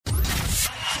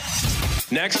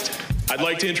Next, I'd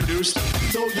like to introduce...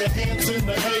 Throw your hands in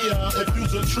the air if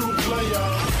you're a true player.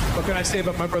 What can I say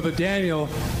about my brother Daniel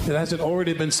that hasn't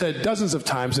already been said dozens of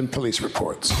times in police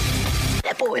reports?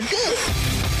 That boy is good.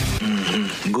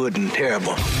 Mm-hmm. Good and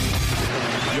terrible.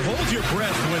 You hold your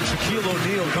breath when Shaquille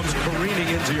O'Neal comes careening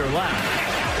into your lap.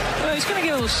 Well, he's going to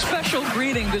give a special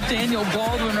greeting to Daniel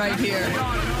Baldwin right here.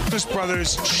 Davis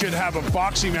brothers should have a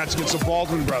boxing match against the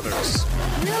Baldwin brothers.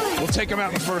 Really? We'll take them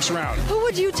out in the first round. Who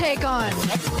would you take on?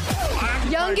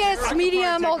 Youngest,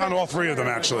 medium, old? On all three of them,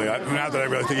 actually. Now that I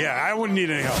really think, I wouldn't need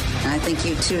any help. I think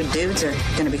you two dudes are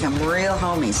going to become real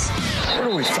homies. Where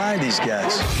do we find these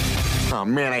guys? Oh,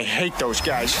 man, I hate those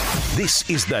guys. This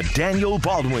is the Daniel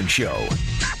Baldwin Show.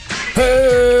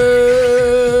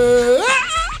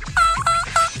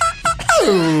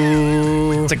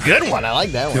 It's a good one. I like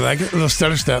that one. You like it? A little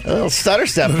stutter step. A little stutter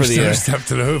step for the stutter step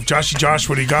to the hoof. Josh,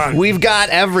 what do you got? We've got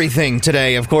everything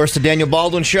today. Of course, the Daniel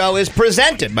Baldwin Show is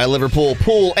presented by Liverpool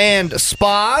Pool and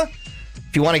Spa.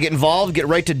 If you want to get involved, get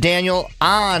right to Daniel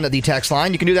on the text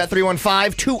line. You can do that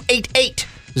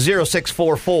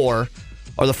 315-288-0644.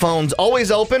 Or the phone's always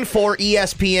open for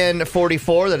ESPN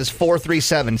 44. That is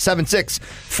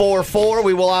 437-7644.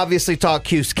 We will obviously talk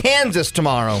Cuse, Kansas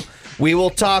tomorrow. We will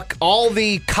talk all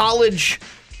the college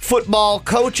football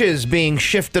coaches being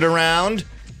shifted around.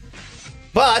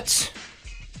 But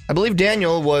I believe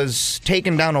Daniel was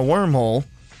taken down a wormhole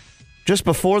just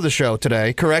before the show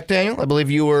today. Correct, Daniel? I believe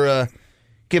you were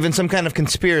given some kind of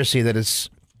conspiracy that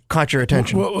has caught your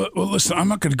attention. Well, listen, I'm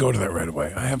not going to go to that right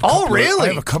away. I have really?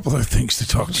 I have a couple of things to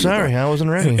talk to you Sorry, about. I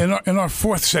wasn't ready. In our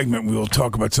fourth segment, we will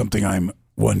talk about something I'm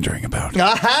wondering about.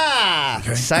 Aha!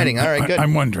 Okay? Exciting. All right, good.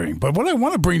 I'm wondering. But what I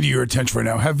want to bring to your attention right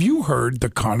now, have you heard the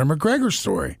Conor McGregor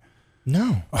story?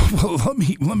 No. Well,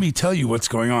 let me tell you what's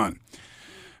going on.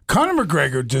 Conor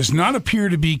McGregor does not appear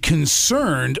to be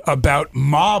concerned about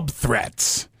mob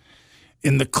threats.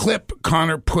 In the clip,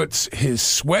 Conor puts his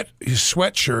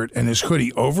sweatshirt and his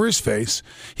hoodie over his face.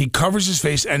 He covers his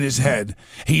face and his head.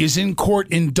 He is in court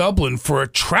in Dublin for a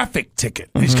traffic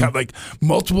ticket. Mm-hmm. He's got like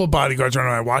multiple bodyguards around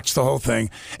him. I watched the whole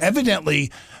thing.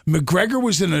 Evidently, McGregor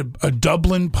was in a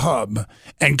Dublin pub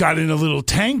and got in a little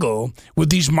tangle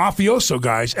with these mafioso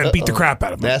guys and beat the crap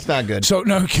out of them. That's not good. So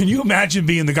now, can you imagine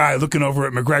being the guy looking over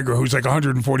at McGregor, who's like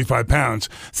 145 pounds,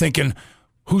 thinking,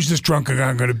 who's this drunk guy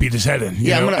I'm going to beat his head in?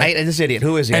 This idiot.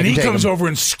 Who is he? And he comes over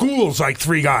and schools like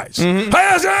three guys. Mm-hmm.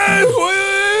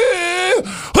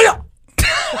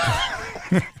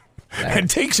 And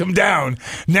takes him down.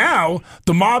 Now,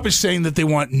 the mob is saying that they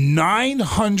want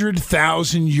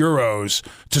 900,000 euros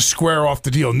to square off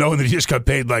the deal, knowing that he just got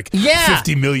paid like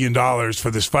 $50 million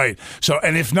for this fight. So,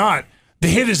 and if not, the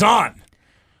hit is on.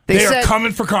 They are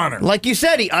coming for Conor. Like you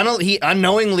said, he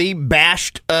unknowingly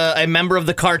bashed a member of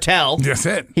the cartel. That's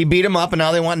it. He beat him up, and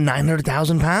now they want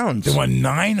 900,000 pounds. They want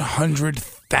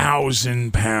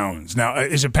 900,000 pounds. Now,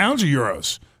 is it pounds or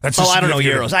euros? I don't know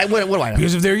euros. What do I know?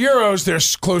 Because if they're euros, they're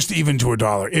close to even to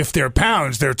 $1. If they're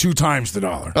pounds, they're 2 times the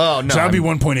dollar. Oh, no. So that would be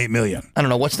 1.8 million. I don't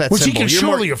know. What's that Which symbol? He can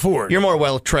surely afford. You're more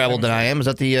well-traveled than I am. Is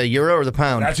that the euro or the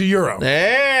pound? That's a euro.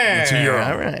 There. That's a euro.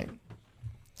 All right.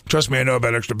 Trust me, I know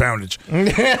about extra poundage.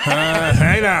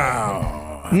 I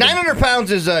know. 900 pounds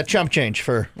is chump change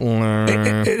for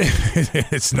Larry.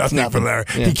 It's nothing for Larry.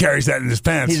 Yeah. He carries that in his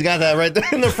pants. He's got that right there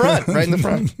in the front. Right in the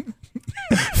front.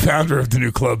 Founder of the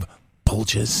new club,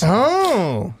 Bulges.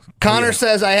 Oh. Conor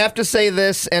says, I have to say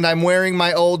this, and I'm wearing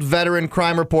my old veteran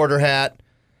crime reporter hat.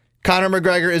 Conor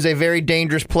McGregor is a very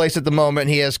dangerous place at the moment.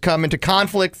 He has come into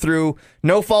conflict through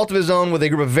no fault of his own with a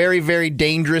group of very, very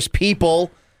dangerous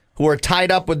people who are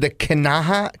tied up with the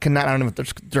Kanaha. I don't know what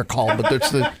they're called, but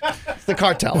it's the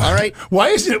cartel. All right. Why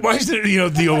is it?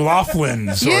 The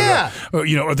O'Loughlin's? Yeah. Or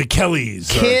the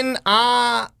Kellys.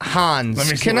 Kinahans.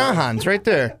 Kinahans, right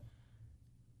there.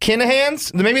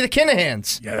 Kinahans? Maybe the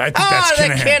Kinahans. Yeah, I think that's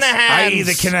Kinahans. I.e.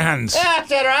 the Kinahans. That's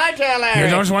it right there, Larry. You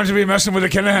don't want to be messing with the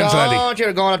Kinahans, laddie. Don't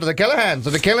you going up to the Kinahans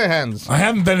or the Kinahans. I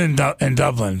haven't been in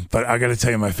Dublin, but I got to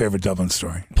tell you my favorite Dublin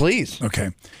story. Please. Okay.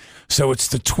 So it's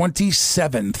the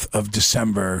 27th of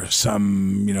December,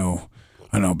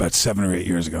 about 7 or 8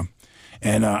 years ago.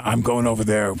 And I'm going over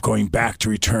there, going back to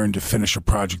return to finish a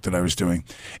project that I was doing.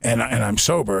 And I'm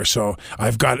sober, so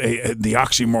I've got the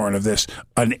oxymoron of this,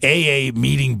 an AA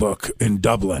meeting book in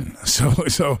Dublin.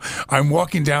 So I'm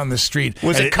walking down the street.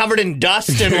 Was it covered in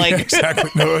dust? And like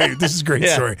Exactly. No, wait, this is a great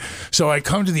story. So I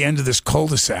come to the end of this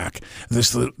cul-de-sac,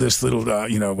 this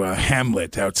little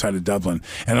hamlet outside of Dublin,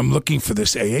 and I'm looking for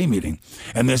this AA meeting.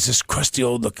 And there's this crusty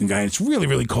old-looking guy, and it's really,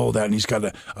 really cold out, and he's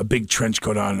got a big trench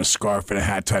coat on and a scarf and a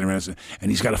hat tied around his head.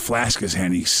 and he's got a flask in his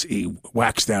hand. He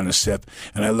whacks down a sip,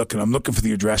 and I'm looking for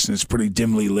the address, and it's pretty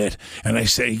dimly lit. And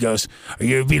he goes, "Are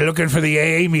you be looking for the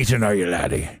AA meeting, are you,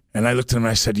 laddie?" And I looked at him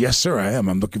and I said, "Yes, sir, I am.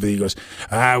 I'm looking for the." He goes,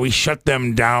 "We shut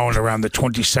them down around the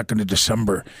 22nd of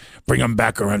December. Bring them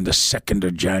back around the 2nd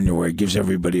of January. Gives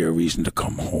everybody a reason to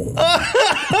come home."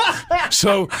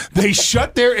 So they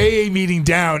shut their AA meeting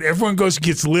down. Everyone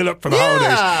gets lit up for the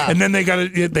holidays, and then they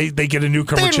get a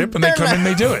newcomer chip, and they come in and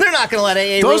they do it. They're not going to let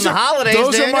AA ruin the holidays.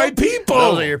 Those are my people.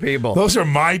 Those are your people. Those are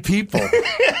my people.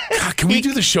 God, can we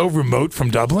do the show remote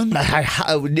from Dublin?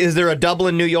 Is there a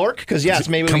Dublin, New York? Because yes,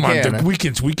 maybe we can. Come on, we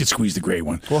can squeeze the great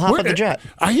one. We'll hop on the jet.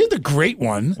 I hear the great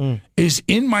one is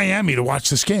in Miami to watch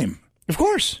this game. Of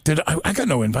course. I got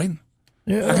no invite.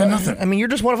 Yeah, I got nothing. I mean, you're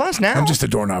just one of us now. I'm just a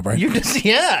doorknob, right? You're just,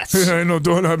 yes. I ain't no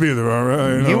doorknob either, all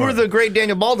right? You were the great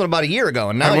Daniel Baldwin about a year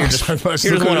ago, and now you're just one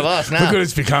of us now. Look what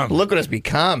it's become. Look what it's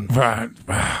become. Right.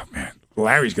 Oh, man.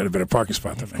 Larry's got a better parking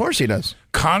spot than me. Of course he does.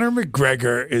 Conor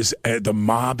McGregor is, the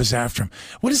mob is after him.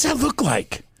 What does that look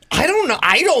like? I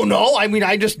don't know. I mean,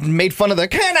 I just made fun of the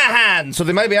Canahan, so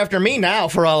they might be after me now,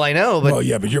 for all I know. But well,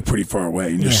 yeah, but you're pretty far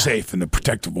away, and you're safe in the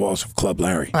protective walls of Club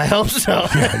Larry. I hope so.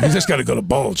 Yeah, you just got to go to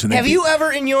Bulge. And have you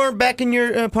ever, back in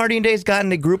your partying days,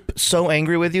 gotten a group so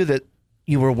angry with you that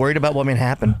you were worried about what might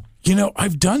happen? You know,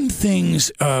 I've done things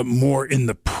more in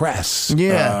the press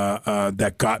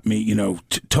that got me,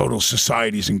 total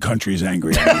societies and countries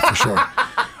angry at me, for sure.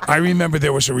 I remember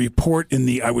there was a report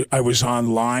I was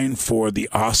online for the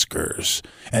Oscars,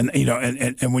 and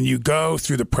and when you go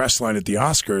through the press line at the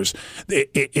Oscars,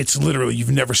 it's literally, you've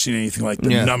never seen anything like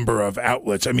the number of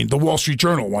outlets. I mean, the Wall Street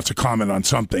Journal wants to comment on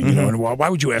something, and why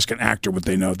would you ask an actor what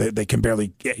they know? They can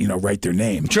barely write their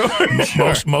name. Sure.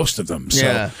 Most of them.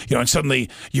 So and suddenly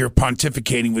you're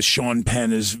pontificating with Sean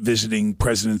Penn as visiting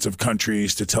presidents of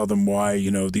countries to tell them why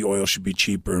the oil should be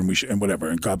cheaper and whatever.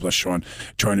 And God bless Sean,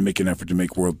 trying to make an effort to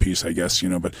make world peace, I guess,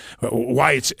 but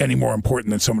why it's any more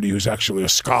important than somebody who's actually a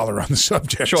scholar on the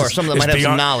subject. Sure, some of them might have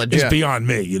some knowledge. It's beyond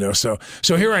me, So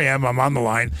here I am, I'm on the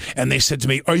line, and they said to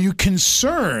me, "Are you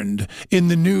concerned in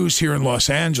the news here in Los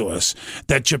Angeles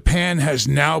that Japan has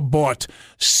now bought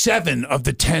 7 of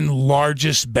the 10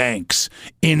 largest banks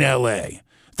in L.A.?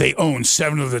 They own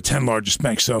 7 of the 10 largest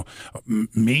banks." So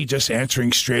me just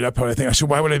answering straight up how I think. I said,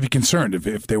 why would I be concerned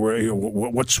if they were,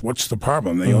 what's the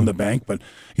problem? They own the bank, but,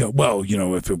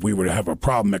 if we were to have a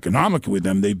problem economically with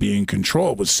them, they'd be in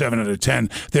control. With 7 out of 10,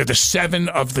 they're the 7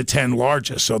 of the 10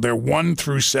 largest. So they're 1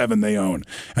 through 7 they own.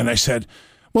 And I said,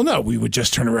 well, no, we would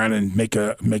just turn around and make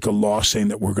a law saying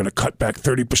that we're going to cut back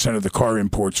 30% of the car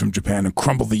imports from Japan and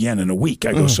crumble the yen in a week.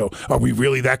 I go, so are we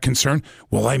really that concerned?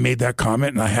 Well, I made that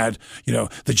comment, and I had,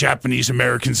 the Japanese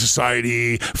American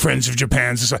Society, Friends of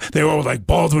Japan Society. They were all like,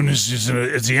 Baldwin is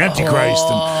the Antichrist,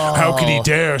 and how could he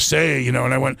dare say, and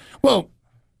I went, well,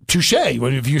 touche.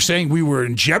 If you're saying we were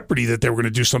in jeopardy that they were going to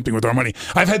do something with our money,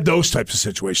 I've had those types of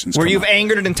situations. Where you've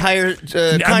angered an entire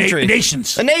country,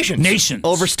 nations,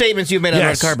 over statements you've made on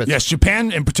red carpets. Yes,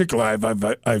 Japan in particular.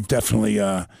 I've definitely,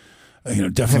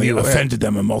 offended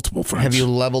them on multiple fronts. Have you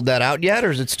leveled that out yet,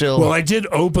 or is it still? Well, I did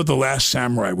Oba the Last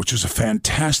Samurai, which was a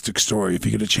fantastic story. If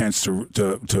you get a chance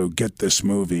to get this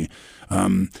movie.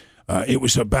 It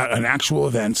was about an actual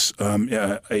event.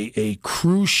 A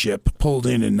cruise ship pulled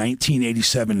in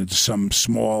 1987 into some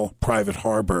small private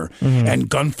harbor, and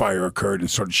gunfire occurred and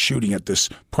started shooting at this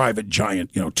private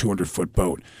giant, 200-foot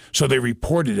boat. So they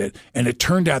reported it, and it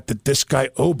turned out that this guy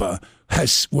Oba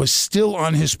was still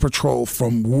on his patrol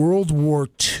from World War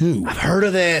II. I've heard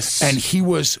of this. And he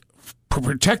was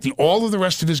protecting all of the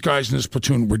rest of his guys in his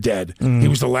platoon were dead. He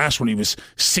was the last one. He was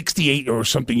 68 or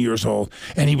something years old,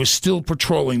 and he was still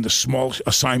patrolling the small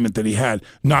assignment that he had,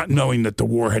 not knowing that the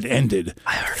war had ended.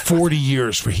 40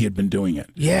 years for he had been doing it.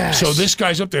 Yes. So this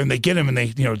guy's up there, and they get him, and they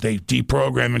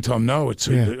deprogram him and tell him, no, it's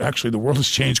actually the world has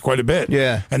changed quite a bit.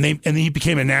 Yeah. And he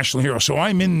became a national hero. So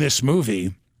I'm in this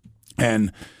movie,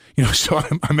 and so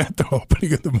I'm at the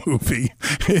opening of the movie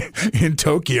in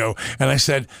Tokyo, and I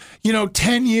said,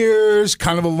 10 years,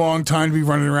 kind of a long time to be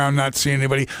running around not seeing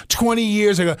anybody. 20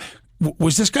 years, I go,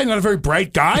 was this guy not a very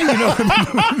bright guy? You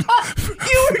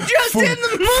were just in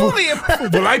the movie.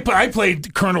 Well, I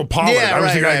played Colonel Pollard. Yeah, I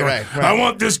was the guy going, I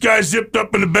want this guy zipped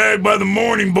up in the bag by the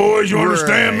morning, boys. You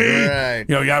understand me?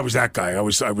 Right. I was that guy. I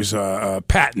was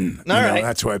Patton.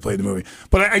 That's who I played the movie.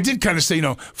 But I did kind of say,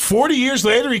 40 years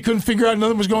later, he couldn't figure out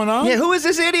nothing was going on. Yeah, who is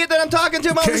this idiot that I'm talking to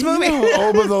about this movie?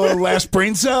 Over the last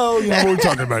brain cell. What are we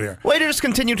talking about here? Way to just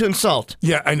continue to insult.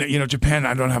 Yeah, I know. Japan.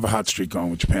 I don't have a hot streak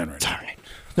going with Japan right now. All right.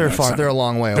 They're far. They're a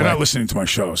long way away. They're not listening to my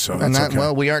show, so that's okay.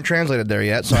 Well, we aren't translated there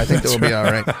yet, so I think that will be all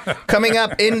right. Coming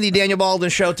up in the Daniel Baldwin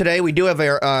Show today, we do have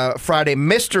a Friday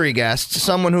mystery guest,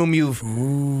 someone whom you've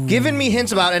given me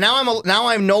hints about, and now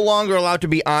I'm no longer allowed to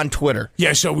be on Twitter.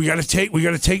 Yeah, so we got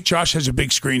to take. Josh has a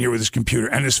big screen here with his computer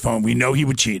and his phone. We know he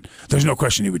would cheat. There's no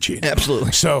question he would cheat.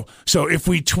 Absolutely. So if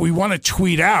we want to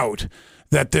tweet out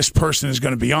that this person is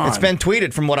going to be on. It's been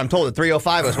tweeted from what I'm told. At 3:05,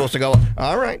 I was supposed to go.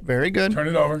 All right, very good. Turn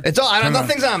it over. It's all.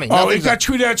 Nothing's on me. It got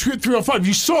tweeted out 3:05.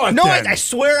 You saw it. No, then. I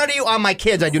swear to you, on my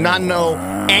kids, I do not know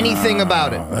anything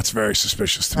about it. That's very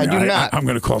suspicious to me. I do not. I'm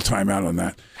going to call timeout on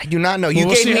that. I do not know.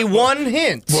 You gave me one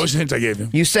hint. What was the hint I gave you?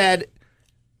 You said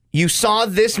you saw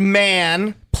this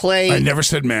man play. I never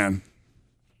said man.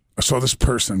 I saw this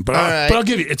person, but I'll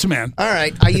give you, it's a man. All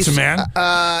right. It's a man.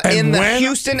 In the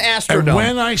Houston Astrodome. And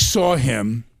when I saw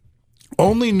him,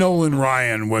 only Nolan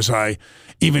Ryan was I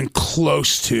even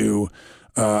close to,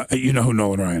 you know who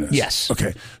Nolan Ryan is? Yes.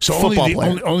 Okay. So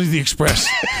only the Express,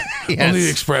 yes. only the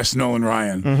Express Nolan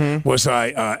Ryan was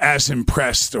I as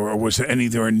impressed or was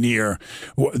anywhere near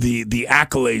the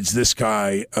accolades this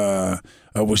guy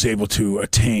was able to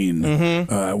attain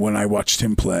when I watched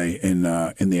him play in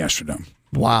the Astrodome.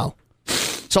 Wow.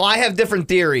 So I have different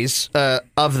theories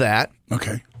of that.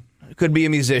 Okay. Could be a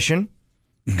musician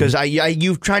because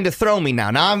you're trying to throw me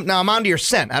now. Now I'm onto your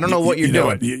scent. I don't know what you're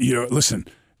doing. Listen,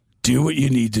 do what you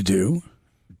need to do.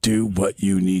 Do what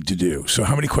you need to do. So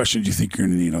how many questions do you think you're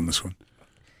going to need on this one?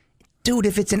 Dude,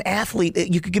 if it's an athlete,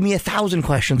 you could give me 1,000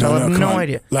 questions. I'll have no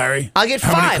idea. Larry? I'll get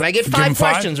 5. I get 5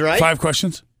 questions, right? 5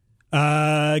 questions?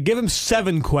 Give him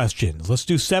 7 questions. Let's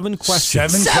do 7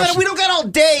 questions. 7? We don't got all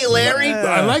day, Larry.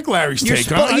 I like Larry's take.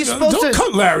 Don't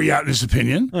cut Larry out in his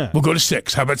opinion. Yeah. We'll go to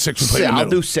 6. How about 6? We'll play in the I'll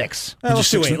middle. do 6. Let's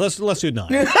do 8. Let's do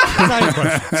 9. 9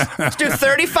 questions. Let's do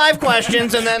 35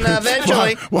 questions, and then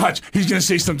eventually... Watch. He's going to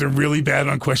say something really bad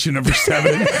on question number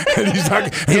 7, and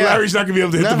Larry's not going to be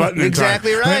able to hit the button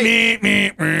exactly in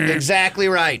time. Right. Exactly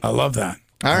right. I love that.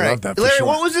 All right. Love that Larry, sure.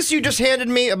 what was this you just handed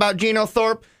me about Geno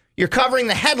Thorpe? You're covering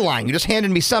the headline. You just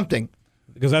handed me something.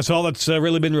 Because that's all that's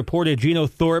really been reported. Geno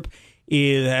Thorpe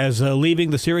is leaving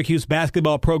the Syracuse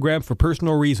basketball program for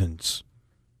personal reasons.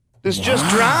 This just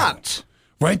dropped.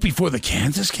 Right before the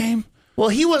Kansas game? Well,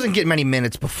 he wasn't getting many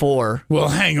minutes before. Well,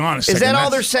 hang on a second. Is that all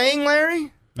they're saying,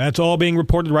 Larry? That's all being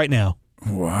reported right now.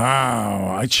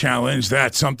 Wow, I challenge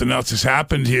that. Something else has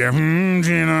happened here.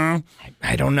 Geno.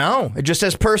 I don't know. It just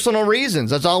says personal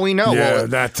reasons. That's all we know. Yeah,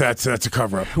 that's a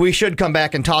cover-up. We should come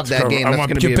back and talk that game. I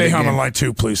want to get Boeheim on line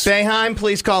 2, please. Boeheim,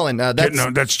 please call in.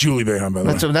 That's Julie Boeheim, by the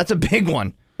way. That's a big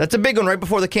one. That's a big one right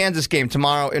before the Kansas game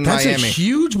tomorrow in Miami. That's a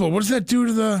huge one. What does that do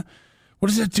to the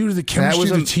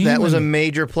chemistry of the team? That was a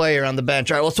major player on the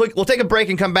bench. All right, we'll take a break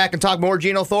and come back and talk more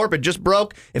Geno Thorpe. It just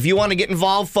broke. If you want to get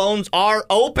involved, phones are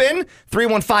open.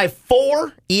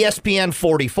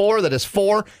 315-4-ESPN-44. That is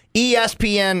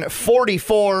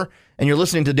 4-ESPN-44. And you're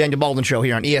listening to the Daniel Baldwin Show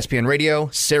here on ESPN Radio,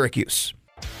 Syracuse.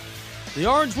 The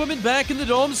Orange women back in the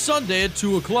Dome Sunday at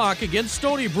 2 o'clock against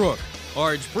Stony Brook.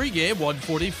 Orange pregame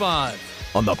 1:45.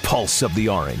 On the pulse of the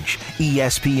Orange,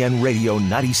 ESPN Radio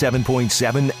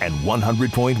 97.7 and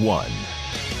 100.1.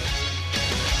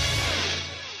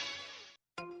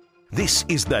 This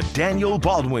is the Daniel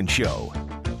Baldwin Show.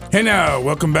 Hey now,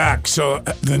 welcome back. So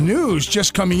the news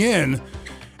just coming in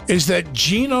is that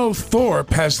Geno Thorpe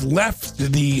has left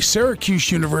the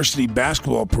Syracuse University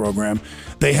basketball program.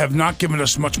 They have not given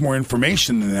us much more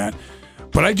information than that.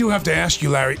 But I do have to ask you,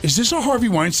 Larry, is this a Harvey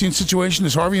Weinstein situation?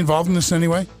 Is Harvey involved in this in any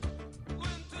way?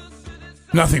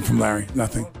 Nothing from Larry.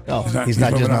 Nothing. Oh, he's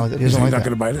not going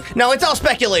to bite it? No, it's all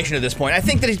speculation at this point. I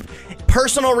think that he's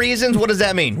personal reasons. What does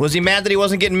that mean? Was he mad that he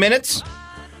wasn't getting minutes?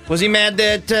 Was he mad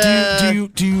that...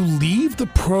 Do you leave the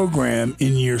program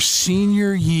in your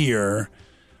senior year?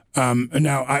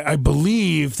 Now, I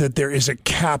believe that there is a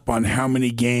cap on how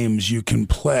many games you can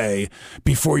play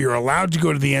before you're allowed to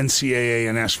go to the NCAA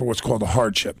and ask for what's called a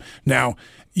hardship. Now,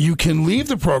 you can leave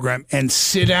the program and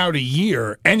sit out a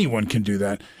year. Anyone can do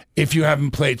that if you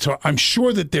haven't played. So I'm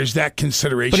sure that there's that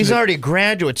consideration. But he's already a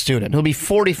graduate student. He'll be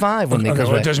 45 when he goes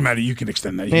away. It doesn't matter. You can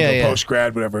extend that. You can go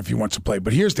post-grad, whatever, if he wants to play.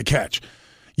 But here's the catch.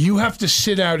 You have to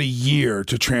sit out a year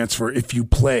to transfer if you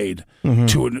played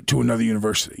to another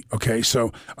university. Okay,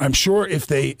 so I'm sure if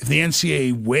the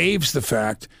NCAA waives the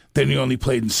fact that he only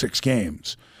played in 6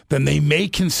 games, then they may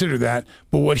consider that.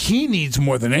 But what he needs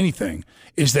more than anything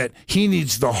is that he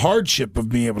needs the hardship of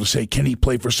being able to say, can he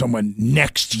play for someone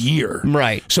next year?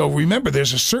 Right. So remember,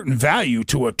 there's a certain value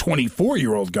to a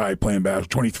 24-year-old guy playing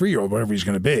basketball, 23-year-old, whatever he's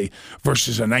going to be,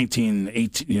 versus a 19,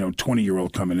 18,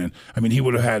 20-year-old coming in. I mean, he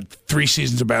would have had 3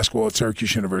 seasons of basketball at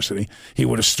Syracuse University. He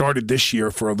would have started this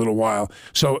year for a little while.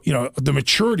 So, the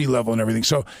maturity level and everything.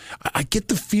 So I get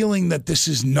the feeling that this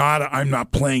is not I'm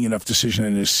not playing enough decision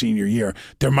in his senior year.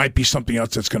 There might be something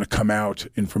else that's going to come out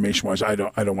information-wise. I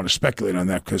don't want to speculate on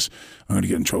that because I'm going to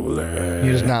get in trouble there. He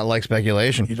does not like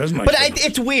speculation. He doesn't like speculation. But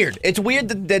it's weird. It's weird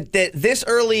that this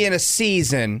early in a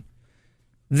season,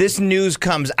 this news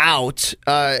comes out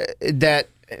that,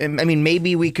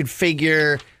 maybe we could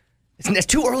figure it's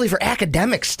too early for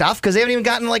academic stuff because they haven't even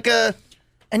gotten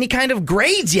any kind of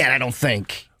grades yet, I don't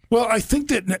think. Well, I think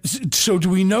that. So, do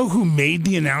we know who made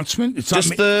the announcement? It's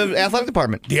just the athletic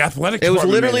department. The athletic department. It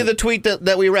was literally the tweet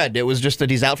that we read. It was just that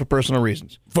he's out for personal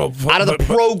reasons. Out of the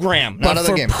program, not out of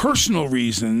the game. For personal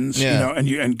reasons,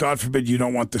 and God forbid you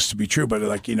don't want this to be true, but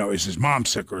is his mom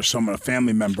sick or a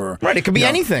family member? Right, it could be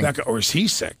anything. Or is he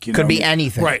sick? Could be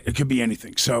anything. Right, it could be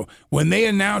anything. So when they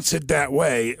announce it that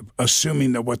way,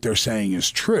 assuming that what they're saying is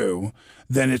true,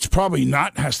 then it's probably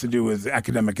not has to do with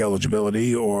academic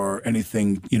eligibility or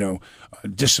anything,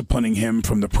 disciplining him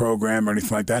from the program or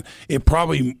anything like that. It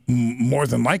probably more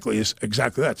than likely is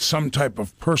exactly that. Some type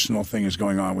of personal thing is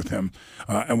going on with him,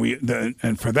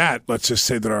 and for that, let's just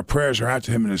say that our prayers are out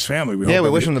to him and his family. We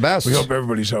wish him the best. We hope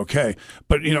everybody's okay.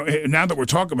 But now that we're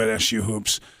talking about SU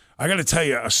hoops, I got to tell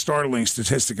you a startling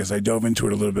statistic as I dove into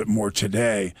it a little bit more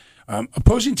today.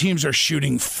 Opposing teams are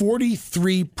shooting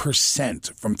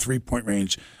 43% from three-point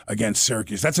range against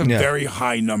Syracuse. That's a very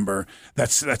high number.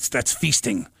 That's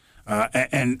feasting.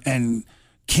 And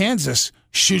Kansas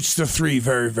shoots the three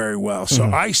very, very well. So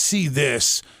I see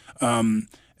this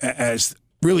as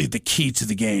really the key to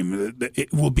the game.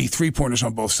 It will be three-pointers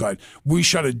on both sides. We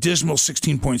shot a dismal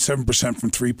 16.7% from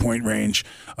three-point range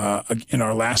in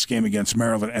our last game against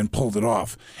Maryland and pulled it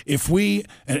off.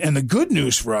 And the good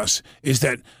news for us is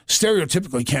that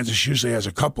stereotypically Kansas usually has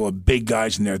a couple of big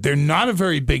guys in there. They're not a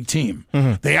very big team.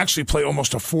 They actually play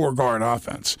almost a 4-guard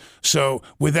offense. So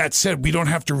with that said, we don't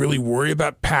have to really worry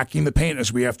about packing the paint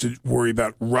as we have to worry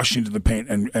about rushing to the paint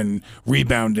and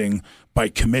rebounding by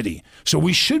committee. So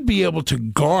we should be able to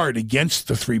guard against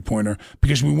the three-pointer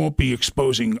because we won't be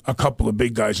exposing a couple of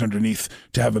big guys underneath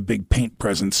to have a big paint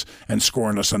presence and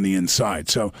scoring us on the inside.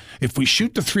 So if we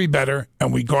shoot the three better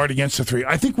and we guard against the three,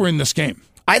 I think we're in this game.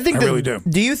 I really do.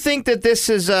 Do you think that this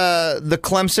is the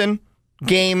Clemson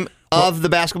game of the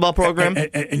basketball program?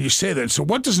 And you say that. So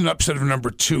what does an upset of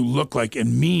number 2 look like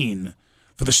and mean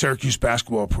for the Syracuse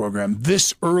basketball program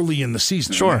this early in the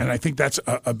season? Sure. And I think that's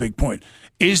a big point.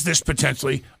 Is this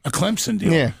potentially a Clemson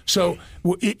deal? Yeah. So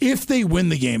if they win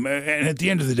the game, and at the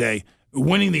end of the day,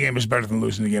 winning the game is better than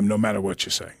losing the game no matter what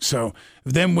you say. So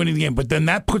them winning the game, but then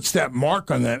that puts that mark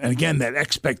on that, and again, that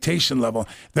expectation level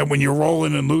that when you roll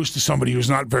in and lose to somebody who's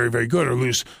not very, very good or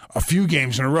lose a few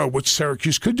games in a row, which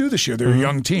Syracuse could do this year. They're a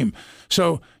young team.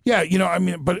 So, yeah,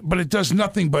 but it does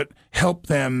nothing but help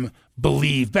them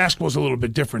believe. Basketball's a little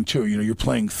bit different too. You're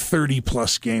playing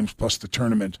 30-plus games plus the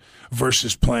tournament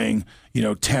versus playing,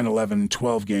 10, 11,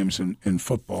 12 games in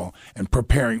football and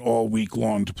preparing all week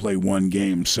long to play one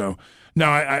game. So, no,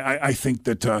 I think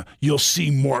that you'll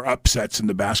see more upsets in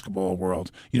the basketball world.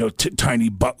 Tiny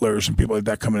butlers and people like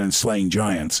that coming in and slaying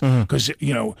giants. Because,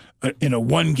 in a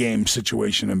one-game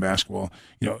situation in basketball,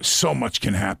 so much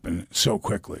can happen so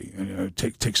quickly. It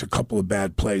takes a couple of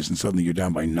bad plays and suddenly you're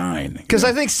down by 9. Because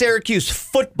I think Syracuse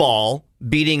football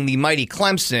beating the mighty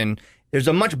Clemson, there's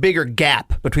a much bigger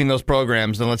gap between those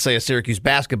programs than, let's say, a Syracuse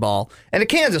basketball. And a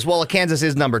Kansas, well, a Kansas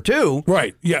is number 2.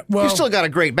 Right, yeah. Well, you still got a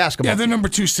great basketball. Yeah, they're number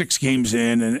 2 6 games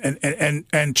in.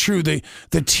 And true, the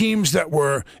teams that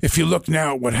were, if you look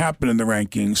now at what happened in the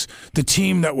rankings, the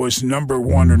team that was number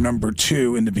 1 or number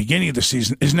 2 in the beginning of the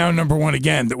season is now number 1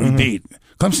 again that we beat.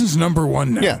 Clemson's number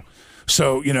 1 now. Yeah.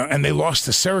 So, and they lost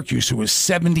to Syracuse, who was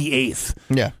 78th.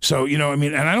 Yeah. So,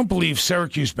 and I don't believe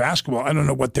Syracuse basketball, I don't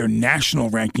know what their national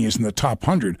ranking is in the top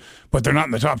 100, but they're not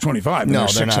in the top 25. No,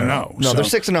 they're 6-0. No, they're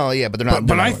 6-0, yeah, but they're not.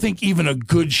 But I think even a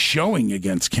good showing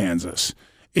against Kansas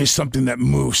is something that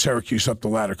moves Syracuse up the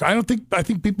ladder. I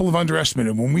think people have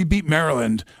underestimated. When we beat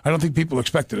Maryland, I don't think people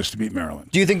expected us to beat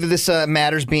Maryland. Do you think that this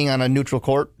matters being on a neutral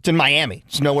court? It's in Miami.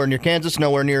 It's nowhere near Kansas,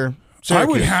 nowhere near I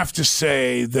would have to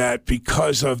say that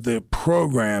because of the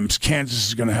programs, Kansas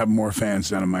is going to have more fans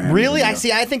down in Miami. Really? I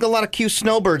think a lot of Cuse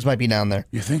snowbirds might be down there.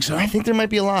 You think so? I think there might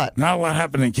be a lot. Not a lot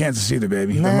happening in Kansas either,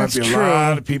 baby. There That's might be a true.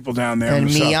 lot of people down there. And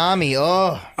Miami,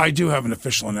 I do have an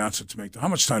official announcement to make. How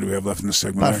much time do we have left in this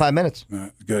segment? About 5 minutes.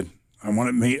 Good. I want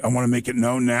to make it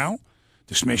known now.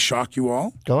 This may shock you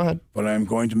all. Go ahead. But I am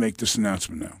going to make this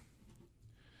announcement now.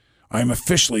 I am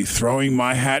officially throwing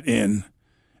my hat in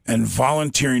and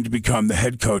volunteering to become the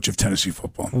head coach of Tennessee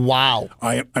football. Wow.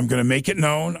 I'm going to make it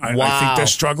known. I think they're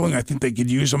struggling. I think they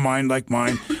could use a mind like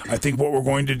mine. I think what we're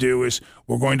going to do is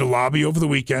we're going to lobby over the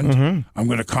weekend. I'm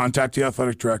going to contact the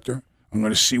athletic director. I'm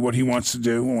going to see what he wants to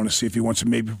do. I want to see if he wants to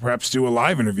maybe perhaps do a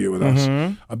live interview with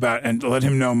us about and let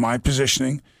him know my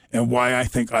positioning and why I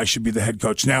think I should be the head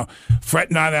coach. Now, fret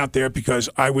not out there because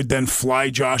I would then fly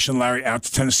Josh and Larry out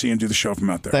to Tennessee and do the show from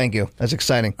out there. Thank you. That's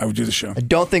exciting. I would do the show. I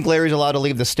don't think Larry's allowed to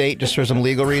leave the state just for some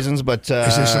legal reasons, but...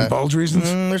 Is there some bulge reasons?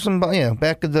 There's some,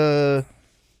 back at the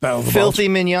Filthy Bulge.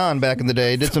 Mignon back in the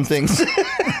day. Did some things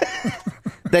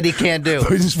that he can't do.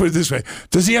 Let me just put it this way.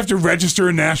 Does he have to register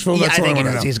in Nashville? Yeah, That's I think he what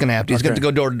I does. He's going to have to. He's going to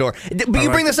go door to door. But you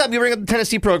bring this up. You bring up the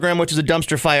Tennessee program, which is a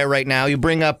dumpster fire right now. You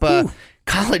bring up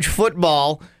college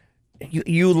football.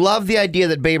 You love the idea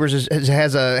that Babers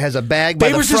has a bag by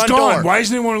the front door. Babers is gone. Why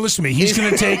doesn't anyone listen to me? He's going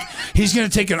to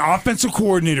take an offensive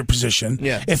coordinator position.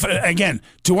 Yeah. If again,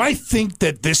 do I think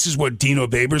that this is what Dino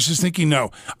Babers is thinking?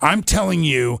 No. I'm telling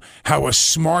you how a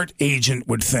smart agent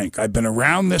would think. I've been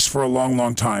around this for a long,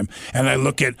 long time, and I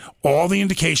look at all the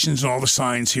indications and all the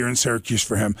signs here in Syracuse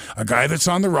for him. A guy that's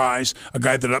on the rise, a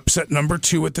guy that upset number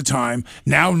 2 at the time,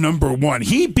 now number 1.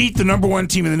 He beat the number 1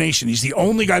 team in the nation. He's the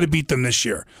only guy to beat them this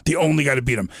year. The only guy to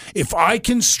beat them. If I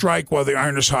can strike while the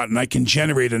iron is hot and I can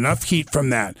generate enough heat from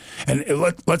that, and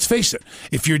let's face it,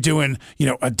 if you're doing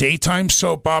a daytime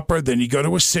soap opera, then you go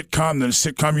to a sitcom, then a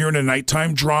sitcom you're in a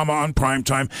nighttime drama on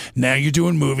primetime, now you're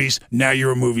doing movies, now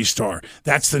you're a movie star.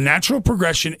 That's the natural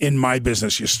progression in my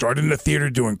business. You start in the theater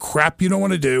doing crap you don't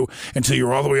want to do until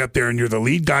you're all the way up there and you're the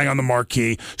lead guy on the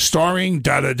marquee, starring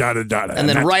da-da-da-da-da. And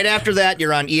then right after that,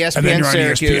 you're on ESPN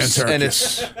Syracuse. And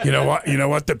it's... You know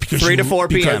what? 3 to 4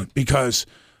 p.m. Because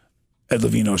Ed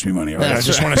Levine owes me money. Right? I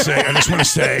just want to say. I just want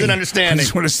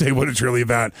to say what it's really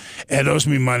about. Ed owes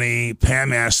me money.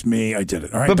 Pam asked me. I did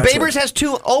it. All right. But Babers has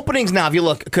 2 openings now. If you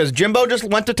look, because Jimbo just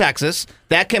went to Texas.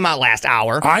 That came out last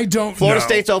hour. I don't. Florida know.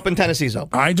 State's open. Tennessee's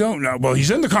open. I don't know. Well,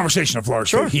 he's in the conversation of Florida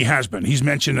State. He has been. He's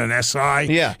mentioned an SI.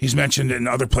 Yeah. He's mentioned in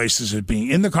other places as being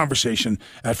in the conversation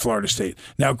at Florida State.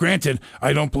 Now, granted,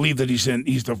 I don't believe that he's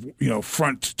the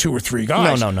front 2 or 3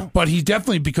 guys. No. But he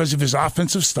definitely, because of his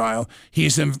offensive style,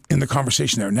 he's in the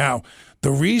conversation there. Now, the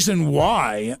reason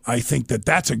why I think that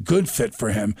that's a good fit for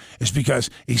him is because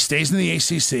he stays in the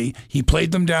ACC. He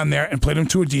played them down there and played them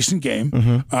to a decent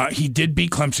game. He did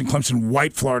beat Clemson. Clemson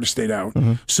wiped Florida State out.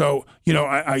 So,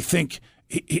 I think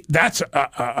that's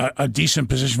a decent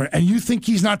position for him. And you think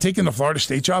he's not taking the Florida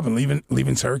State job and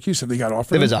leaving Syracuse if they got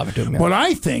offered? It was offered to him. Yeah. What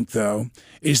I think, though,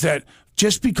 is that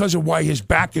just because of why his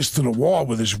back is to the wall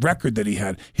with his record that he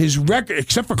had, his record,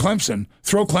 except for Clemson,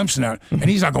 throw Clemson out, and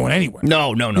he's not going anywhere.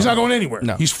 No. He's not going anywhere.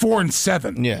 No. He's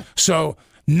 4-7. Yeah. So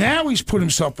now he's put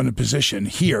himself in a position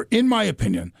here, in my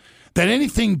opinion, that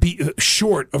anything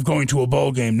short of going to a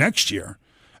bowl game next year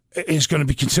is going to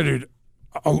be considered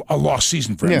a lost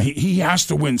season for him. Yeah. He has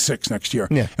to win 6 next year.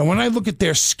 Yeah. And when I look at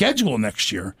their schedule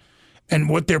next year and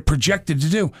what they're projected to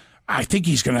do, I think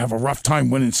he's going to have a rough time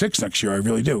winning 6 next year. I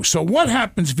really do. So what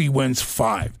happens if he wins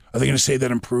 5? Are they going to say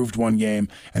that improved one game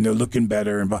and they're looking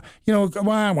better? And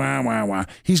wah.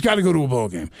 He's got to go to a bowl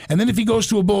game. And then if he goes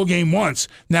to a bowl game once,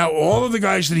 now all of the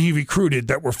guys that he recruited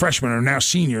that were freshmen are now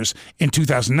seniors in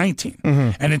 2019.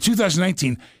 And in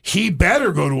 2019, he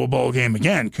better go to a bowl game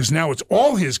again because now it's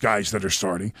all his guys that are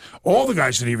starting, all the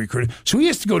guys that he recruited. So he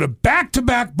has to go to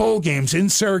back-to-back bowl games in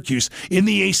Syracuse in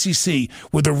the ACC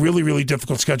with a really, really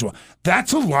difficult schedule.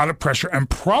 That's a lot of pressure and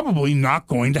probably not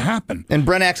going to happen. And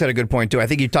Brent Axe had a good point, too. I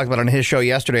think you talked about on his show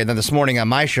yesterday and then this morning on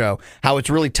my show how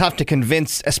it's really tough to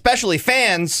convince, especially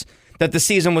fans, that the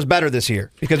season was better this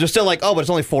year because they're still like, oh, but it's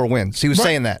only 4 wins. He was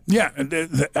saying that. Yeah,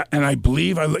 and I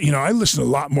believe I listen a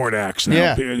lot more to Axe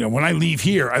now. Yeah. When I leave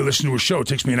here, I listen to his show. It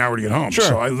takes me an hour to get home, Sure.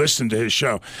 So I listen to his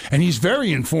show, and he's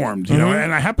very informed. You know,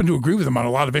 and I happen to agree with him on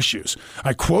a lot of issues.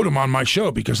 I quote him on my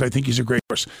show because I think he's a great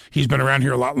person. He's been around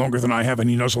here a lot longer than I have, and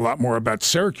he knows a lot more about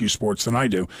Syracuse sports than I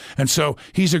do. And so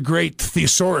he's a great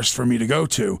thesaurus for me to go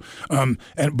to.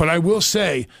 But I will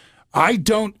say, I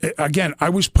don't, again, I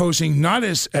was posing not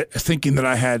as thinking that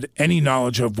I had any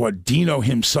knowledge of what Dino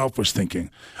himself was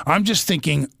thinking. I'm just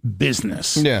thinking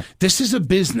business. Yeah. This is a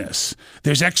business.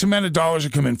 There's X amount of dollars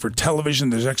that come in for television.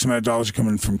 There's X amount of dollars that come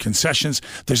in from concessions.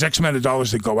 There's X amount of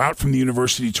dollars that go out from the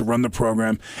university to run the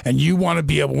program. And you want to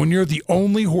be able, when you're the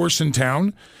only horse in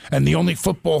town and the only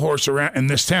football horse around in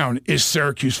this town is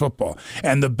Syracuse football.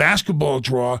 And the basketball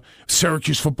draw,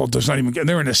 Syracuse football does not even get,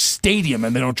 they're in a stadium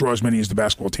and they don't draw as many as the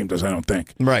basketball team does, I don't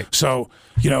think. Right. So,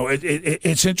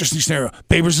 it's an interesting scenario.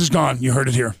 Babers is gone. You heard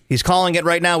it here. He's calling it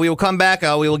right now. We will come back.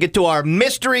 We will get to our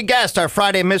mystery guest, our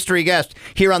Friday mystery guest,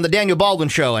 here on the Daniel Baldwin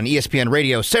Show on ESPN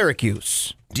Radio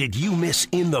Syracuse. Did you miss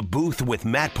In the Booth with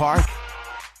Matt Park?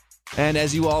 And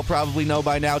as you all probably know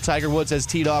by now, Tiger Woods has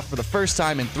teed off for the first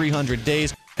time in 300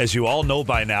 days. As you all know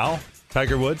by now,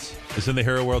 Tiger Woods is in the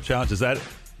Hero World Challenge. Is that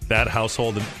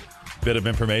household bit of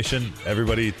information?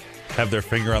 Everybody have their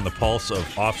finger on the pulse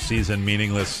of off-season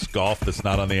meaningless golf that's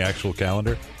not on the actual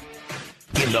calendar?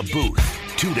 In the Booth,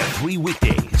 2 to 3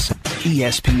 weekdays.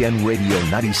 ESPN Radio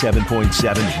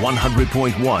 97.7,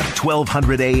 100.1,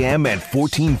 1200 AM and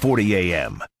 1440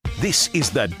 AM. This is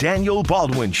the Daniel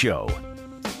Baldwin Show.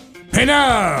 Hey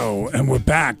now, and we're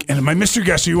back. And my Mr.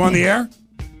 Guest, are you on the air?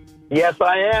 Yes,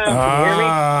 I am. Can you hear me?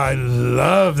 I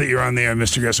love that you're on the air,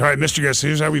 Mr. Guest. All right, Mr. Guest,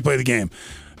 here's how we play the game.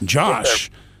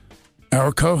 Josh,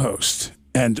 our co-host,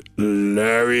 and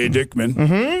Larry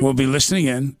Dickman will be listening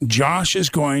in. Josh is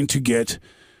going to get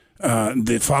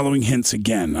the following hints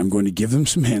again. I'm going to give them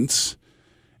some hints,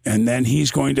 and then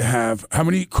he's going to have, how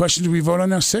many questions do we vote on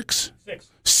now? 6?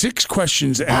 6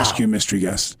 questions to ask you, mystery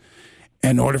guest,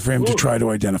 in order for him to try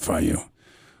to identify you.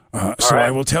 So I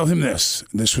will tell him this.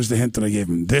 This was the hint that I gave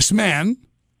him. This man,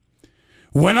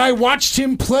 when I watched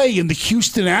him play in the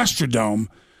Houston Astrodome,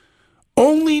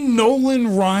 only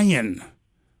Nolan Ryan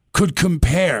could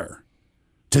compare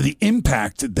to the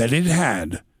impact that it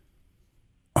had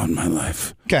on my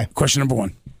life. Okay. Question number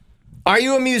 1. Are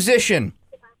you a musician?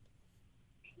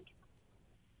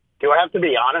 Do I have to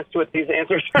be honest with these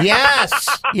answers? Yes.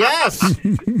 Yes.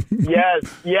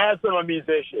 Yes, I'm a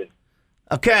musician.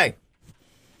 Okay.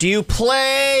 Do you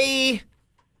play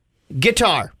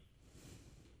guitar?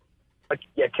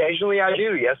 Occasionally I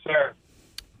do, yes, sir.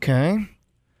 Okay.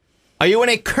 Are you in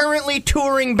a currently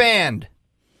touring band?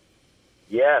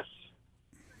 Yes.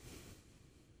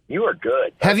 You are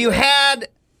good. Have you had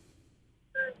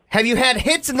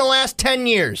hits in the last 10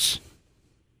 years?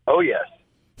 Oh, yes.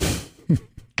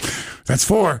 That's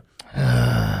 4.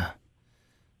 Have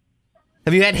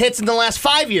you had hits in the last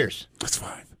 5 years? That's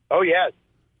 5. Oh, yes.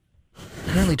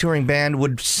 Currently touring band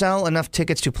would sell enough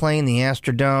tickets to play in the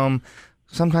Astrodome.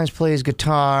 Sometimes plays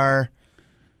guitar.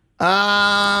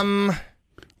 One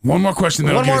more question.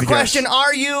 Then One I'll more give you the question. guess.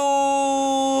 Are you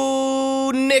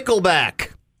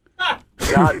Nickelback?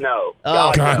 God, no.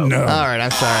 God, no. All right,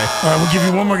 I'm sorry. All right, we'll give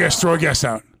you one more guess. Throw a guess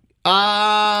out.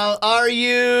 Are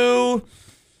you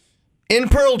in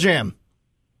Pearl Jam?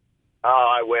 Oh,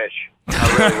 I wish. I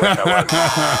really wish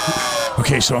I was.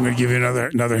 Okay, so I'm going to give you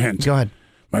another hint. Go ahead.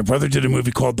 My brother did a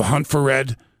movie called The Hunt for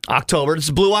Red. October. This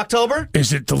is Blue October?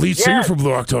 Is it the lead singer for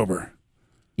Blue October?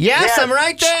 Yes, I'm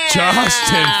right there.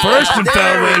 Justin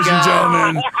Furstenfeld, ladies and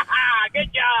gentlemen.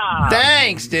 Good job.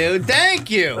 Thanks, dude.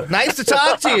 Thank you. Nice to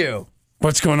talk to you.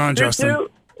 What's going on, Justin?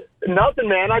 Nothing,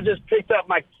 man. I just picked up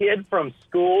my kid from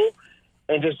school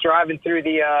and just driving through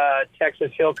the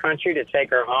Texas Hill Country to take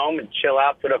her home and chill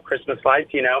out, put up Christmas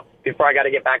lights, before I got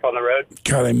to get back on the road.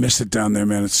 God, I miss it down there,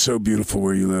 man. It's so beautiful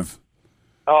where you live.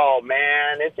 Oh,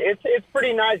 man. It's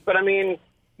pretty nice, but, I mean,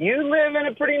 you live in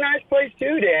a pretty nice place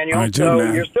too, Daniel. I do, so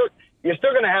man. You're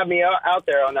still going to have me out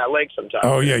there on that lake sometime.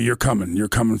 Oh, yeah, you're coming. You're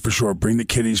coming for sure. Bring the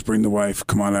kiddies, bring the wife.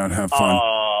 Come on out, have fun.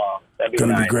 Oh, that'd be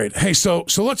Gonna nice. be great. Hey, so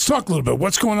let's talk a little bit.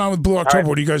 What's going on with Blue October? Right.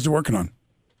 What are you guys working on?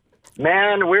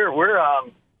 Man, we're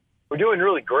doing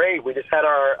really great. We just had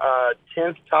our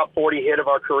 10th top 40 hit of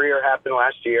our career happen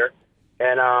last year,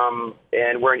 and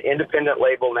we're an independent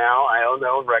label now. I own my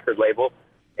own record label,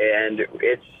 and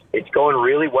it's going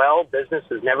really well. Business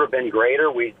has never been greater.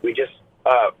 We just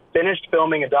finished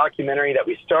filming a documentary that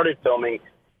we started filming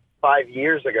 5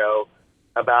 years ago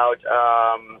about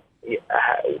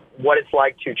what it's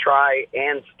like to try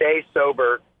and stay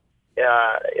sober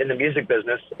in the music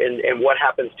business, and what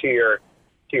happens to your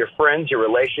friends, your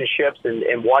relationships,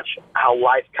 and watch how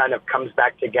life kind of comes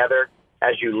back together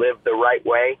as you live the right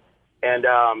way. And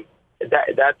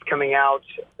that's coming out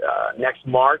next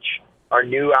March. Our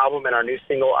new album and our new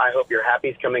single, I Hope You're Happy,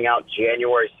 is coming out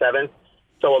January 7th.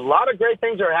 So a lot of great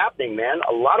things are happening, man.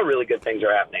 A lot of really good things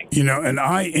are happening. And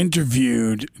I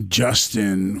interviewed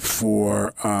Justin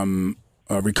for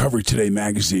Recovery Today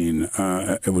magazine.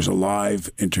 It was a live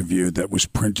interview that was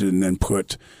printed and then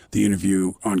put the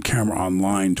interview on camera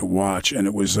online to watch. And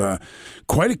it was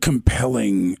quite a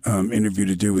compelling interview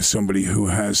to do with somebody who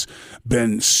has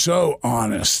been so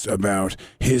honest about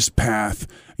his path,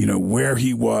 where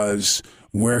he was,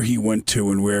 where he went to,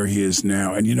 and where he is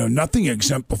now. And, nothing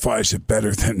exemplifies it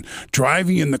better than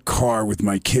driving in the car with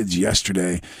my kids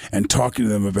yesterday and talking to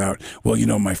them about, well,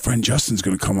 my friend Justin's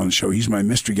going to come on the show. He's my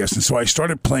mystery guest. And so I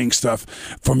started playing stuff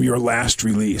from your last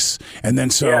release. And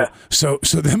then so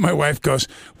then my wife goes,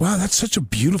 wow, that's such a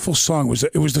beautiful song.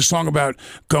 It was the song about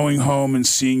going home and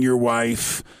seeing your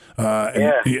wife.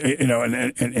 And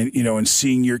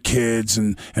seeing your kids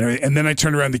and then I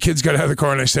turned around, the kids got out of the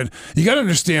car and I said, you got to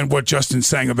understand what Justin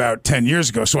sang about 10 years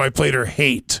ago. So I played her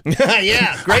Hate.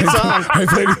 Yeah, great song. I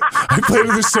played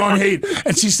her the song Hate.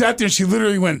 And she sat there and she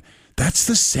literally went, that's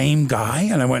the same guy?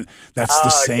 And I went, that's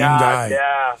the same guy.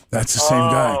 Yeah. That's the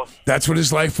same guy. That's what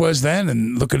his life was then.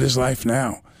 And look at his life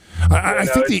now. I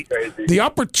think the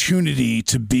opportunity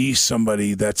to be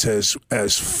somebody that's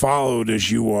as followed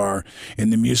as you are in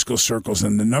the musical circles,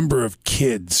 and the number of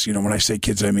kids, when I say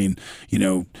kids, I mean,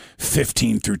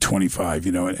 15 through 25,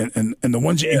 and the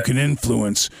ones that you can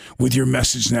influence with your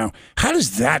message now. How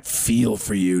does that feel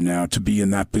for you now to be in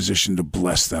that position to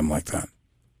bless them like that?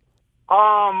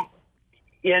 I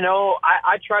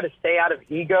try to stay out of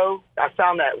ego. I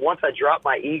found that once I dropped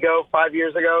my ego 5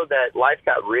 years ago, that life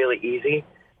got really easy.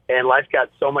 And life got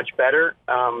so much better.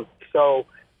 So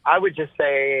I would just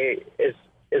say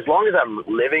as long as I'm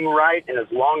living right and as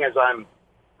long as I'm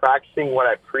practicing what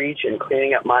I preach and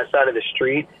cleaning up my side of the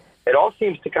street, it all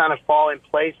seems to kind of fall in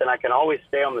place, and I can always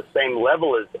stay on the same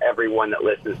level as everyone that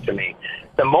listens to me.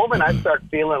 The moment I start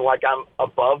feeling like I'm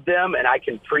above them and I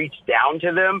can preach down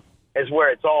to them is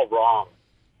where it's all wrong.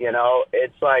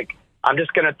 It's like, I'm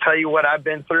just going to tell you what I've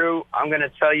been through. I'm going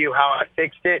to tell you how I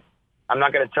fixed it. I'm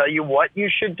not going to tell you what you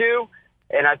should do.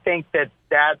 And I think and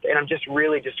I'm just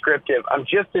really descriptive. I'm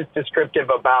just as descriptive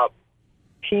about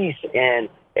peace and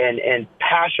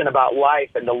passion about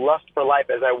life and the lust for life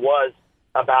as I was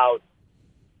about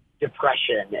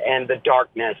depression and the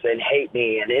darkness and hate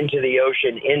me and into the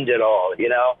ocean, end it all.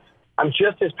 I'm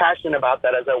just as passionate about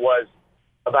that as I was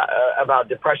about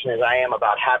depression as I am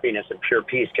about happiness and pure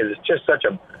peace, because it's just such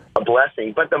a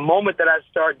blessing. But the moment that I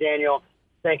start, Daniel,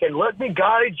 thinking, let me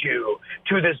guide you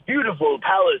to this beautiful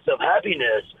palace of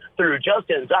happiness through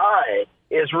Justin's eye,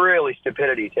 is really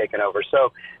stupidity taking over.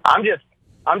 So I'm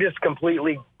just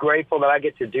completely grateful that I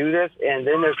get to do this. And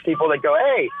then there's people that go,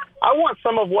 hey, I want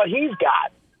some of what he's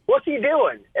got. What's he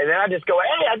doing? And then I just go,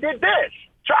 hey, I did this.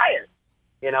 Try it.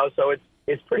 So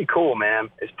it's pretty cool, man.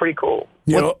 It's pretty cool.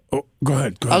 Go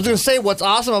ahead. I was going to say, what's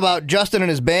awesome about Justin and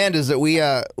his band is that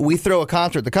we throw a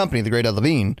concert at the company, the Great El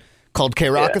Levine, called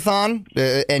K-Rockathon,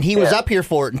 and he was up here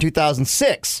for it in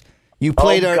 2006. You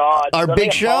played our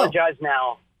big show. I apologize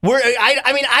now.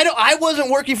 I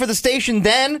wasn't working for the station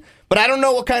then, but I don't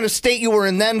know what kind of state you were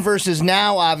in then versus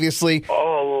now, obviously.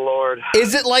 Oh, Lord.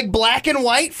 Is it like black and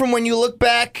white from when you look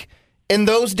back in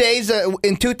those days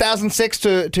in 2006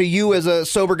 to you as a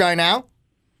sober guy now?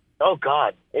 Oh,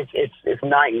 God. It's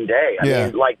night and day. I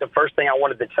mean, like, the first thing I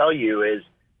wanted to tell you is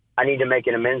I need to make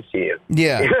an amends to you.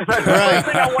 Yeah. The first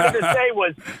thing I wanted to say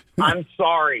was, I'm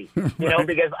sorry.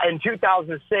 Because in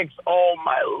 2006, oh,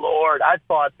 my Lord, I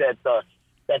thought that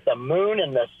the moon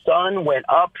and the sun went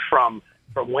up from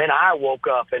when I woke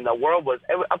up, and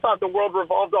I thought the world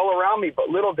revolved all around me. But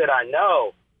little did I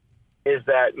know is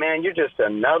that, man,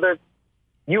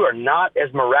 you are not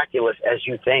as miraculous as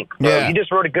you think. Bro. Yeah. You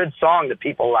just wrote a good song that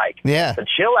people like. Yeah. So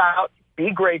chill out,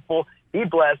 be grateful, be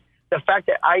blessed. The fact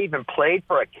that I even played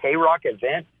for a K-Rock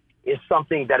event is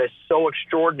something that is so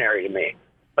extraordinary to me.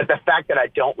 But the fact that I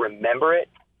don't remember it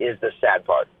is the sad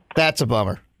part. That's a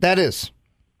bummer. That is.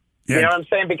 Yeah. You know what I'm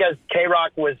saying? Because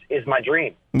K-Rock is my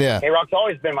dream. Yeah. K-Rock's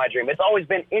always been my dream. It's always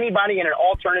been anybody in an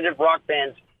alternative rock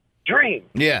band's dream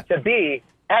to be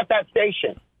at that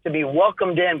station, to be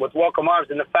welcomed in with welcome arms.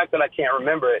 And the fact that I can't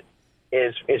remember it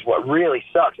is what really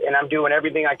sucks. And I'm doing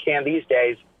everything I can these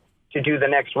days to do the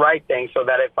next right thing so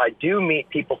that if I do meet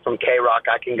people from K-Rock,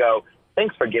 I can go,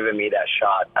 thanks for giving me that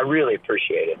shot. I really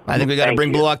appreciate it. I think we got to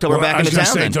bring Blue October back into town.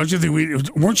 Say, don't you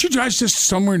think weren't you guys just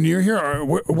somewhere near here?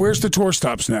 Or where's the tour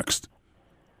stops next?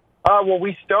 Well,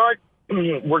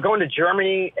 we're going to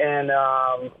Germany and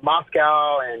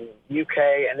Moscow and UK,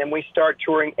 and then we start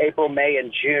touring April, May,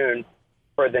 and June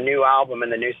for the new album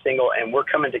and the new single, and we're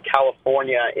coming to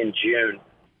California in June.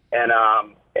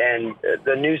 And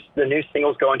the new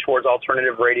single's going towards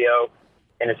alternative radio,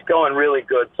 and it's going really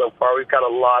good so far. We've got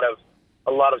a lot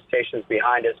of stations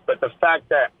behind us. But the fact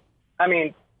that, I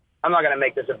mean, I'm not going to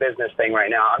make this a business thing right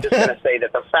now. I'm just going to say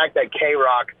that the fact that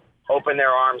K-Rock opened their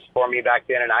arms for me back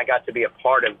then and I got to be a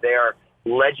part of their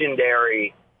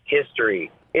legendary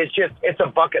history, it's a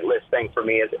bucket list thing for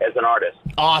me as an artist.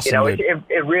 Awesome.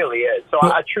 It really is. So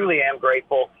I truly am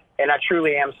grateful, and I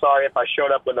truly am sorry if I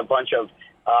showed up with a bunch of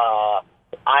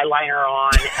eyeliner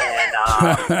on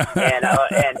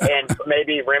and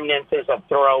maybe remnants of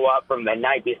throw up from the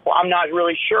night before. I'm not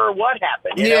really sure what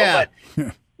happened. You know, but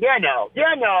no.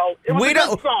 It was a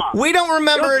good song. We don't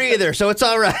remember it either, so it's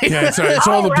all right. Yeah, it's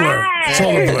all the blur. It's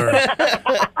all the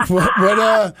blur.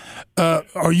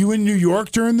 What are you in New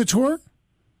York during the tour?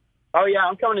 Oh yeah,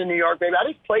 I'm coming to New York, baby. I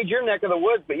just played your neck of the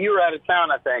woods, but you were out of town,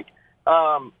 I think.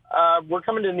 We're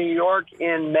coming to New York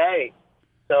in May,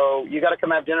 so you got to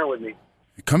come have dinner with me.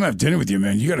 Come have dinner with you,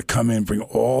 man. You got to come in, bring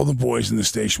all the boys in the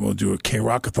station. We'll do a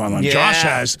K-Rockathon on. Yeah, Josh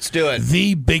has let's do it.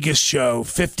 The biggest show,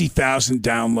 50,000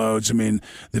 downloads. I mean,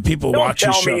 the people watch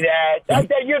his show. Don't tell me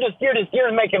that.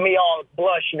 You're making me all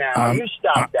blush now. You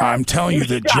stop that. I'm telling you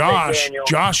that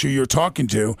Josh, who you're talking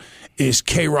to, is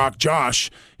K-Rock Josh.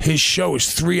 His show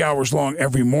is 3 hours long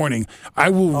every morning.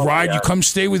 I will ride. You come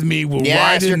stay with me. We'll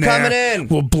ride in there. Coming in.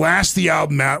 We'll blast the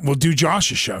album out. We'll do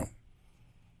Josh's show.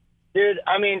 Dude,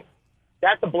 I mean,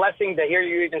 that's a blessing to hear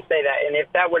you even say that. And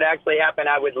if that would actually happen,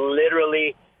 I would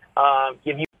literally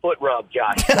give you a foot rub,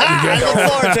 Josh. I look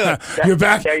forward to it. You're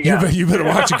back. You better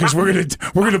watch it because we're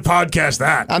gonna podcast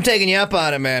that. I'm taking you up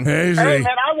on it, man. Hey, man,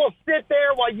 I will sit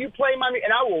there while you play my music,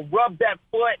 and I will rub that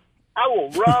foot. I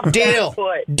will rub that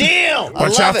foot. Deal.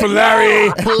 Watch out for Larry.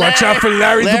 Watch out for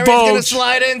Larry the bulge. Larry's going to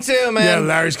slide in too, man. Yeah,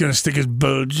 Larry's going to stick his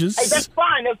bulges. Hey, that's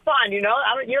fine. You know,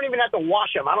 you don't even have to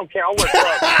wash them. I don't care. I'll wear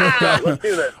gloves. Let's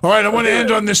do this. All right, I want to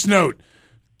end on this note.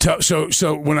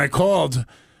 So when I called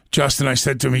Justin, I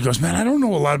said to him, he goes, man, I don't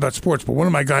know a lot about sports, but one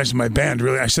of my guys in my band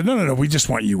really. I said, no, we just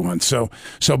want you on.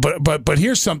 But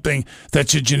here's something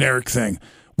that's a generic thing.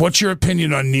 What's your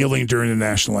opinion on kneeling during the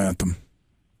national anthem?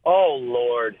 Oh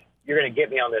Lord. You're going to get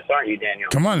me on this, aren't you, Daniel?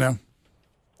 Come on now.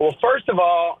 Well, first of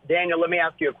all, Daniel, let me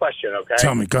ask you a question, okay?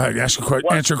 Tell me. Go ahead. Answer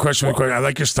a question. I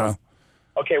like your style.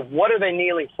 Okay, what are they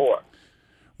kneeling for?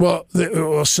 Well,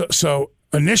 so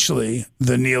initially,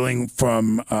 the kneeling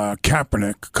from Colin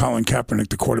Kaepernick,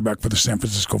 the quarterback for the San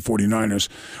Francisco 49ers,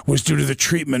 was due to the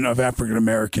treatment of African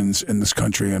Americans in this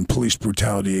country and police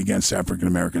brutality against African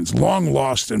Americans. Long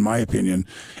lost, in my opinion,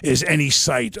 is any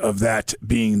sight of that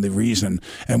being the reason.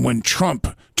 And when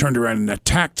Trump turned around and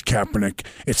attacked Kaepernick,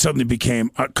 it suddenly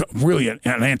became really an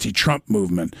anti-Trump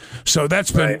movement. So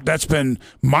that's been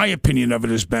my opinion of it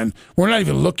has been we're not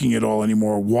even looking at all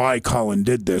anymore why Colin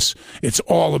did this. It's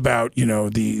all about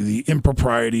the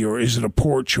impropriety, or is it a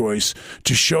poor choice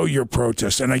to show your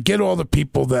protest. And I get all the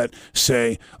people that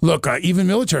say, look, even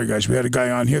military guys. We had a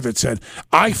guy on here that said,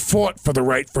 I fought for the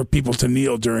right for people to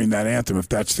kneel during that anthem if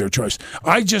that's their choice.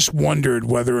 I just wondered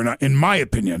whether or not, in my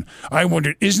opinion,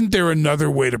 isn't there another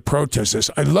way to protest this?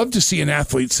 I'd love to see an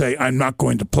athlete say, I'm not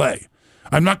going to play.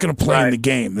 I'm not going to play in the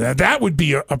game. That would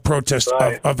be a protest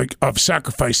of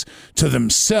sacrifice to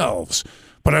themselves.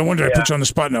 But I wonder, I put you on the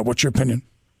spot now. What's your opinion?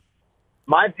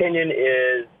 My opinion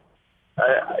is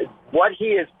what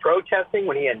he is protesting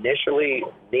when he initially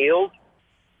kneeled.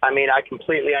 I mean, I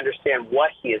completely understand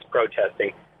what he is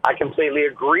protesting. I completely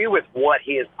agree with what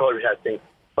he is protesting.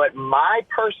 But my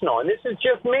personal, and this is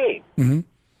just me,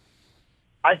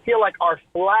 I feel like our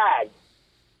flag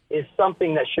is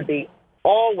something that should be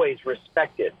always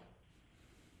respected.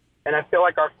 And I feel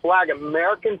like our flag,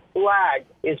 American flag,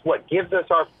 is what gives us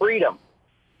our freedom.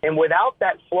 And without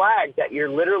that flag that you're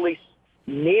literally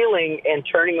kneeling and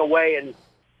turning away, and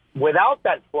without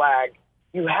that flag,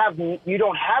 you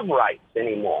don't have rights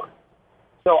anymore.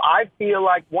 So I feel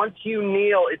like once you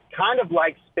kneel, it's kind of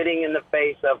like spitting in the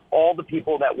face of all the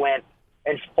people that went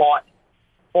and fought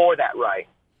for that right.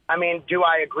 I mean, do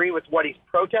I agree with what he's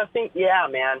protesting? Yeah,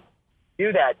 man.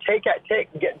 Do that.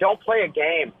 Don't play a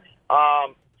game.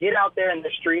 Get out there in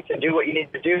the streets and do what you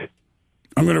need to do.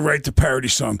 I'm going to write the parody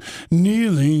song,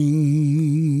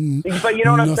 Kneeling. But you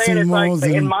know what I'm saying? It's like,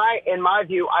 in my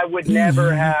view, I would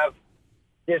never have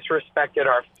disrespected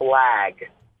our flag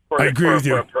for a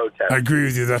protest. I agree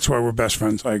with you. That's why we're best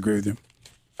friends. I agree with you.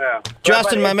 Yeah.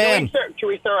 Justin, my man.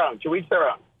 To each their own.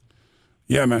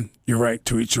 Yeah, man. You're right.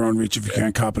 To each their own. Reach. If you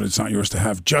can't cop it, it's not yours to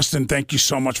have. Justin, thank you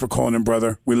so much for calling in,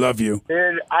 brother. We love you.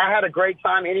 Dude, I had a great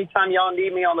time. Anytime y'all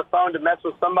need me on the phone to mess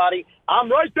with somebody,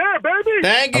 I'm right there, baby.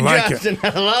 Thank you, Justin.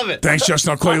 I love it. Thanks,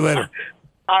 Justin. I'll call you later.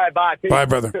 All right, bye. Peace. Bye,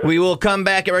 brother. We will come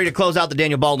back, get ready to close out the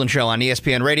Daniel Baldwin Show on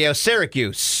ESPN Radio,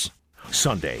 Syracuse.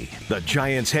 Sunday, the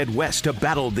Giants head west to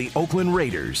battle the Oakland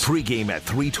Raiders. Pre-game at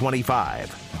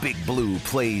 3:25. Big Blue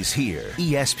plays here.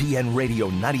 ESPN Radio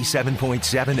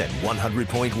 97.7 and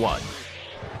 100.1.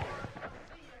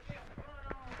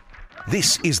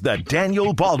 This is the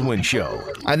Daniel Baldwin Show.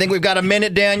 I think we've got a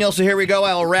minute, Daniel, so here we go.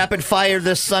 I will rapid fire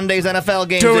this Sunday's NFL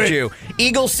games at you.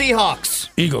 Eagles, Seahawks.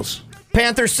 Eagles.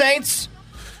 Panthers, Saints.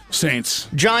 Saints.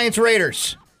 Giants,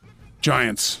 Raiders.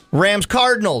 Giants. Rams,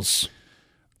 Cardinals.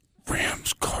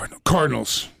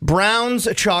 Cardinals. Browns,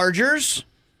 Chargers.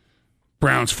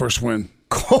 Browns, first win.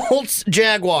 Colts,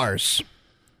 Jaguars.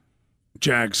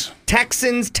 Jags.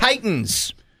 Texans,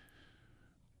 Titans.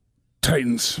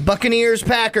 Titans. Buccaneers,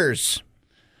 Packers.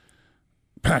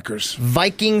 Packers.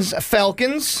 Vikings,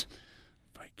 Falcons.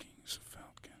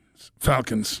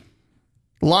 Falcons.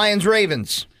 Lions,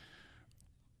 Ravens.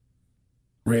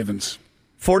 Ravens.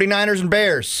 49ers and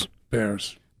Bears.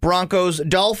 Bears. Broncos,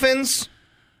 Dolphins.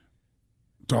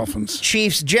 Dolphins.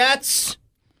 Chiefs, Jets.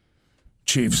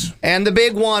 Chiefs. And the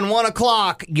big one, 1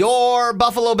 o'clock, your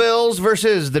Buffalo Bills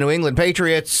versus the New England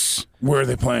Patriots. Where are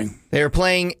they playing? They're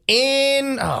playing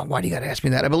in, why do you got to ask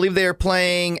me that? I believe they're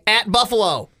playing at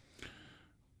Buffalo.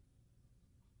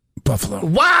 Buffalo.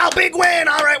 Wow, big win.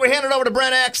 All right, we hand it over to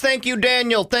Brent X. Thank you,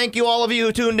 Daniel. Thank you, all of you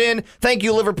who tuned in. Thank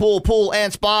you, Liverpool, Pool,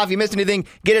 and Spa. If you missed anything,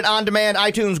 get it on demand,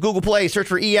 iTunes, Google Play. Search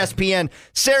for ESPN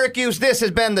Syracuse. This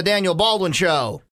has been the Daniel Baldwin Show.